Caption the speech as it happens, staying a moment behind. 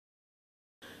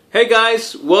Hey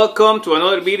guys, welcome to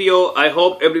another video. I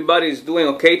hope everybody is doing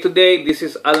okay today. This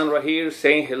is Alan Rahir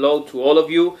saying hello to all of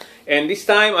you. And this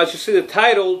time, as you see the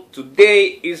title,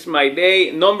 today is my day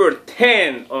number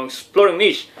 10 on Exploring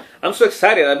Niche. I'm so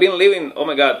excited. I've been living, oh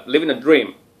my god, living a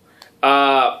dream.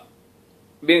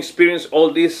 Been experiencing all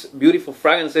these beautiful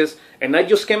fragrances, and I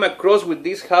just came across with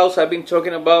this house I've been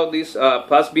talking about these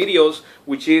past videos,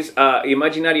 which is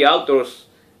Imaginary Outdoors.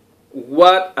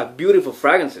 What a beautiful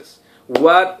fragrances.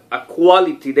 What a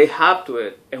quality they have to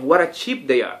it, and what a cheap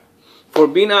they are for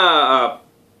being a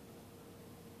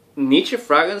niche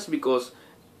fragrance, because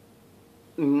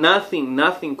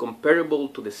nothing comparable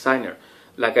to the designer.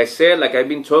 Like I said, like I've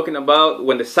been talking about,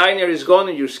 when the designer is gone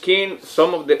in your skin,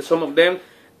 some of them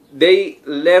they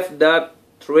left that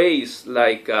trace,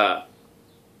 like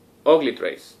ugly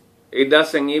trace. It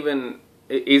doesn't even,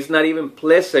 it's not even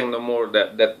pleasant no more.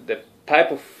 That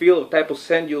type of feel, type of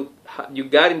scent you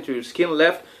got into your skin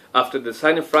left after the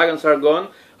designer fragrance are gone.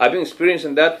 I've been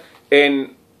experiencing that,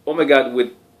 and oh my god,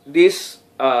 with this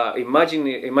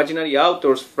Imaginary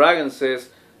Outdoors fragrances,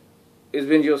 it's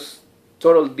been just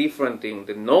total different thing.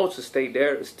 The notes stay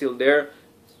there, still there,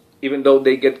 even though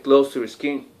they get close to your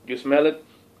skin. You smell it,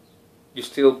 you're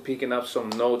still picking up some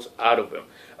notes out of them.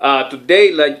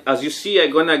 Today, like as you see,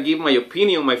 I'm gonna give my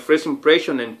opinion, my first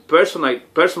impression, and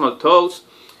personal thoughts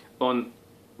on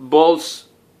Bols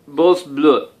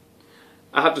Blood.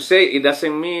 I have to say, it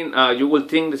doesn't mean you will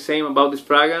think the same about this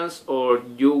fragrance, or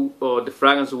the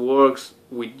fragrance works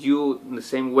with you in the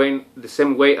same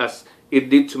way as it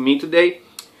did to me today.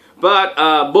 But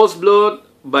Bols Blood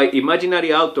by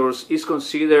Imaginary Outdoors is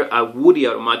considered a woody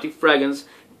aromatic fragrance,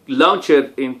 launched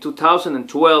in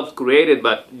 2012, created,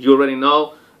 but you already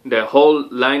know the whole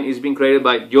line is being created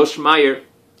by Josh Meyer.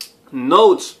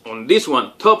 Notes on this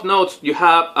one, top notes, you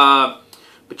have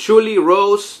patchouli,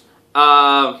 rose,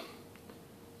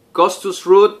 costus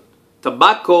root,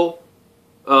 tobacco,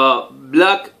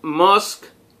 black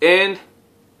musk, and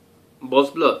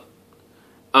Bols Blood.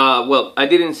 Well, I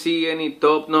didn't see any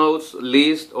top notes,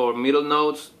 list, or middle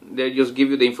notes. They just give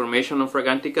you the information on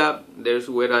Fragrantica. There's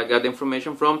where I got the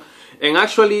information from. And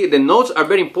actually, the notes are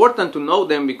very important to know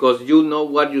them, because you know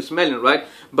what you're smelling, right?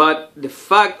 But the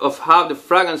fact of how the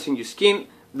fragrance in your skin,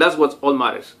 that's what all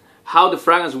matters. How the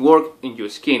fragrance works in your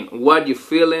skin, what you're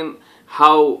feeling,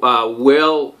 how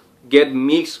well get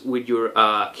mixed with your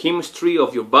chemistry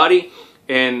of your body.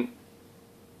 And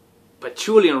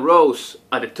patchouli and rose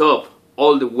at the top,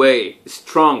 all the way,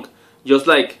 strong, just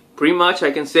like pretty much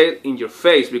I can say it in your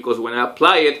face, because when I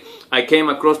apply it, I came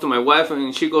across to my wife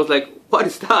and she goes like, what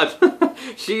is that?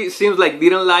 She seems like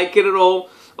didn't like it at all,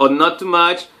 or not too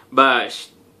much, but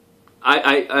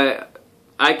I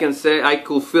can say, I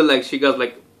could feel like she goes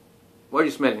like, what are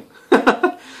you smelling?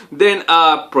 Then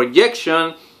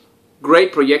projection,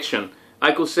 great projection.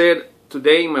 I could say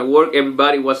today in my work,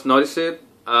 everybody was noticing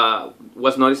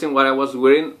what I was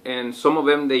wearing, and some of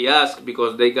them they asked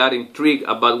because they got intrigued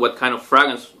about what kind of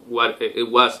fragrance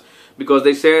it was, because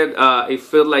they said it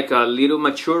felt like a little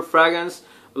mature fragrance,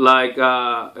 like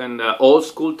an old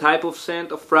school type of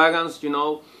scent of fragrance, you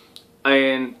know.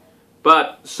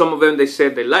 But some of them they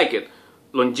said they like it.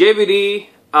 Longevity,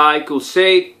 I could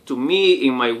say, to me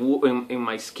in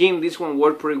my skin, this one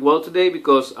worked pretty well today,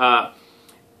 because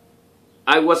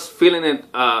I was feeling it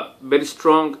very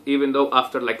strong, even though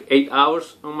after like 8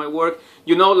 hours on my work.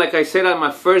 You know, like I said on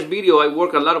my first video, I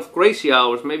work a lot of crazy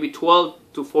hours, maybe 12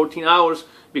 to 14 hours,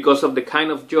 because of the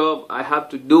kind of job I have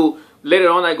to do. Later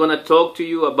on, I'm gonna talk to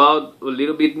you about a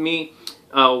little bit me,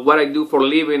 what I do for a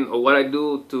living, or what I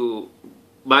do to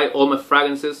buy all my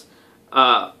fragrances.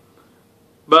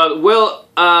 But well,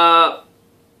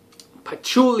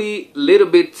 patchouli, little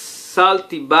bit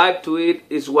salty vibe to it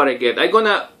is what I get. I'm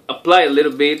gonna apply a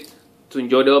little bit to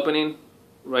enjoy the opening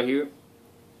right here.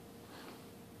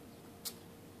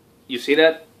 You see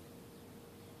that?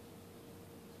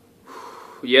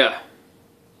 Yeah.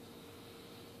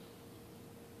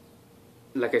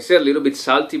 Like I said, a little bit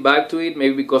salty vibe to it,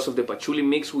 maybe because of the patchouli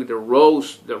mix with the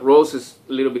rose. The rose is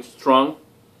a little bit strong.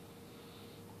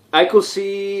 I could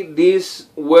see this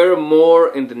wear more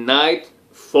in the night,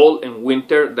 fall and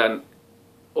winter, than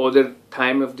other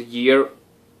time of the year.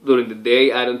 During the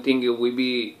day, I don't think it will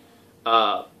be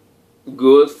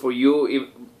good for you.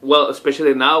 Well,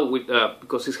 especially now with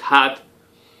because it's hot.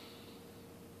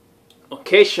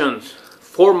 Occasions,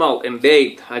 formal and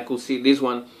date, I could see this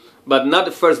one, but not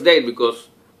the first date, because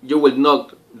you will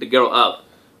knock the girl out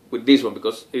with this one,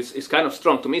 because it's kind of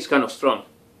strong. To me, it's kind of strong.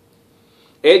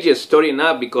 Edges, storying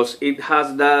up, because it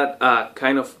has that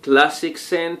kind of classic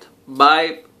scent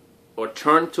vibe or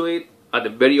turn to it at the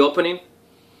very opening.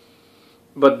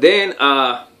 But then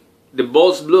The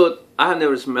Bols Blood, I have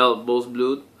never smelled Bols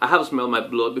Blood. I have smelled my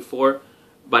blood before,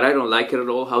 but I don't like it at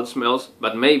all how it smells.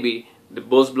 But maybe the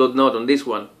Bols Blood note on this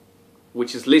one,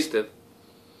 which is listed,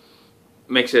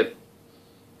 makes it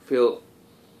feel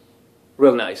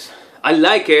real nice. I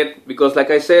like it because, like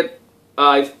I said,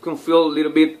 I can feel a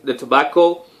little bit the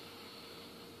tobacco,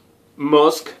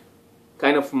 musk,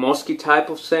 kind of musky type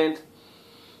of scent.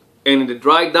 And in the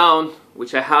dry down,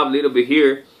 which I have a little bit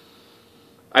here,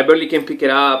 I barely can pick it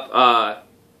up,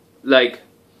 like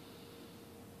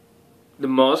the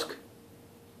musk,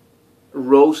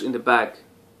 rose in the back,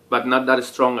 but not that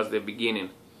strong as the beginning.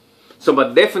 So,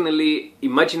 but definitely,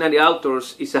 Imaginary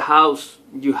Outdoors is a house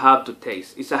you have to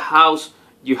taste. It's a house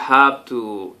you have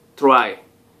to try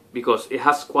because it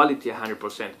has quality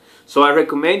 100%. So I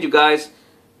recommend you guys,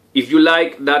 if you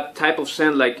like that type of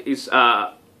scent, like it's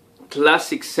a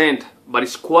classic scent, but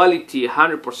it's quality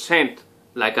 100%,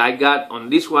 like I got on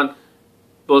this one,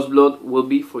 Bols Blood will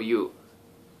be for you.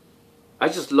 I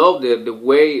just love the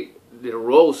way the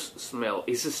rose smell.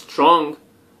 It's strong.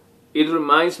 It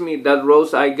reminds me that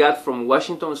rose I got from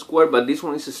Washington Square, but this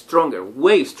one is stronger,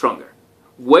 way stronger.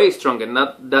 Way stronger,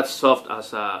 not that soft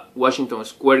as Washington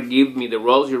Square give me the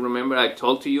rose, you remember I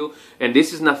told to you. And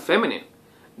this is not feminine.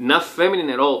 Not feminine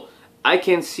at all. I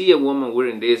can see a woman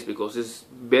wearing this because it's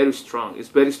very strong. It's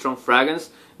very strong fragrance.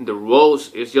 And the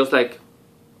rose is just like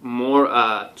more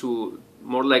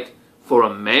more like for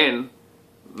a man,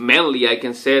 manly. I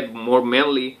can say it, more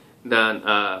manly than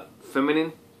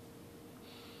feminine.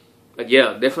 But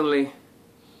yeah, definitely,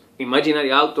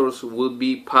 Imaginary Outdoors will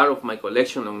be part of my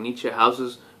collection of niche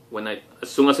houses. As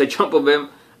soon as I jump on them,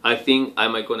 I think I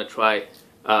might gonna try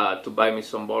to buy me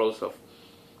some bottles of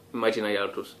Imaginary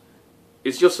Outdoors.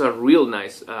 It's just a real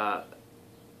nice.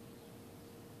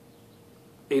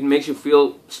 It makes you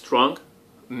feel strong,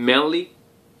 manly,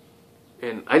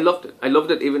 and I loved it. I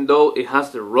loved it, even though it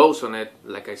has the rose on it.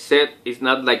 Like I said, it's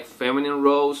not like feminine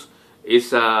rose.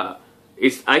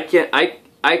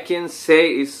 I can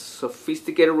say it's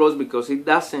sophisticated rose because it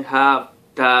doesn't have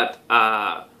that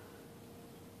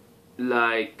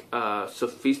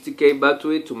sophisticated back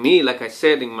to it. To me, like I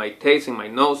said, in my taste, in my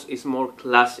nose, it's more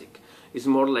classic. It's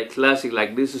more like classic,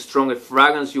 like this stronger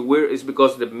fragrance you wear is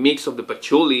because the mix of the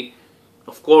patchouli,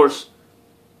 of course,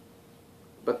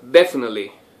 but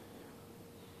definitely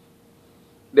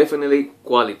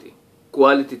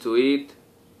quality to it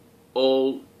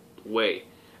all way.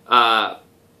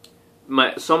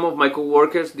 Some of my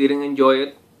co-workers didn't enjoy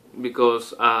it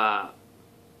because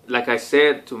like I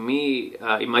said, to me,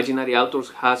 Imaginary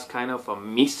Outdoors has kind of a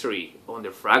mystery on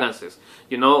their fragrances.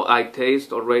 You know, I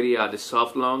taste already the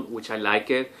Soft Lawn, which I like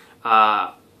it.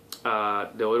 The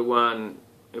other one,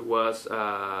 it was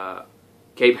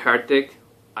Cape Hertic.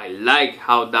 I like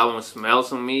how that one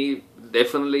smells on me.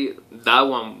 Definitely, that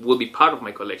one will be part of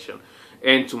my collection.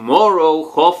 And tomorrow,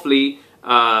 hopefully,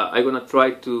 I'm gonna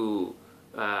try to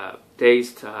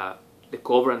taste the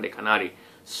Cobra and the Canary.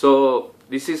 So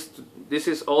this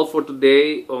is all for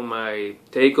today on my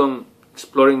take on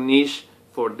exploring niche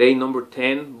for day number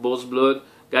 10, Bols Blood.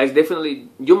 Guys, definitely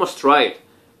you must try it.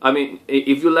 I mean,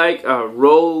 if you like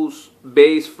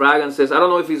rose-based fragrances, I don't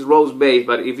know if it's rose-based,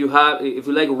 but if you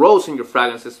like rose in your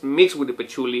fragrances mixed with the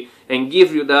patchouli and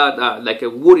give you that like a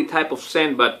woody type of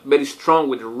scent, but very strong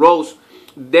with the rose,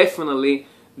 definitely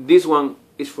this one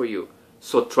is for you.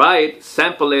 So try it,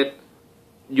 sample it.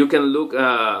 You can look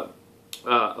on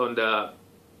the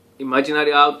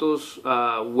Imaginary Outdoors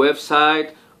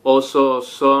website. Also,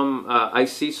 I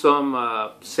see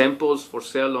some samples for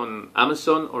sale on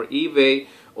Amazon or eBay,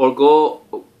 or go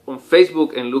on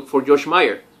Facebook and look for Josh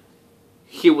Meyer.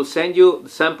 He will send you the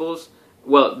samples.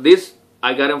 Well, this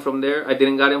I got them from there. I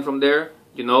didn't got them from there.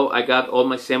 You know, I got all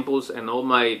my samples and all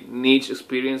my niche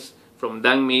experience from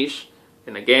Dan Mish.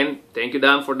 And again, thank you,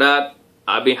 Dan, for that.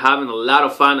 I've been having a lot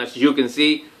of fun, as you can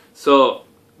see. So,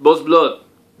 Bols Blood,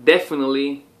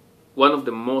 definitely one of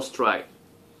the most tried.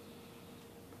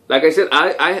 Like I said,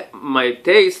 my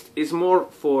taste is more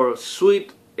for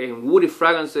sweet and woody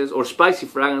fragrances or spicy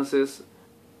fragrances,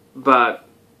 but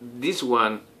this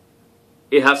one,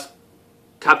 it has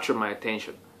captured my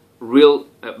attention, real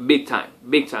big time,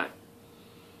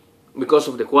 because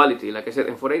of the quality. Like I said,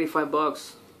 and for 85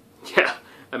 bucks, yeah,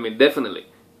 I mean, definitely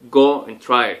go and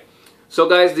try it. So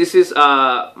guys, this is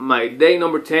my day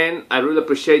number 10. I really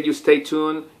appreciate you. Stay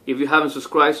tuned. If you haven't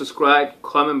subscribed, subscribe,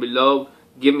 comment below,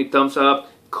 give me thumbs up,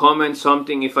 comment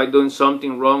something if I'm doing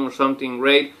something wrong or something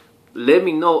great. Let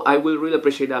me know. I will really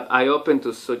appreciate that. I open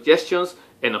to suggestions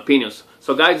and opinions.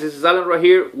 So guys, this is Alan right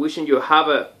here, wishing you have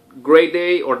a great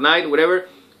day or night, whatever.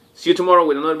 See you tomorrow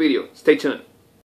with another video. Stay tuned.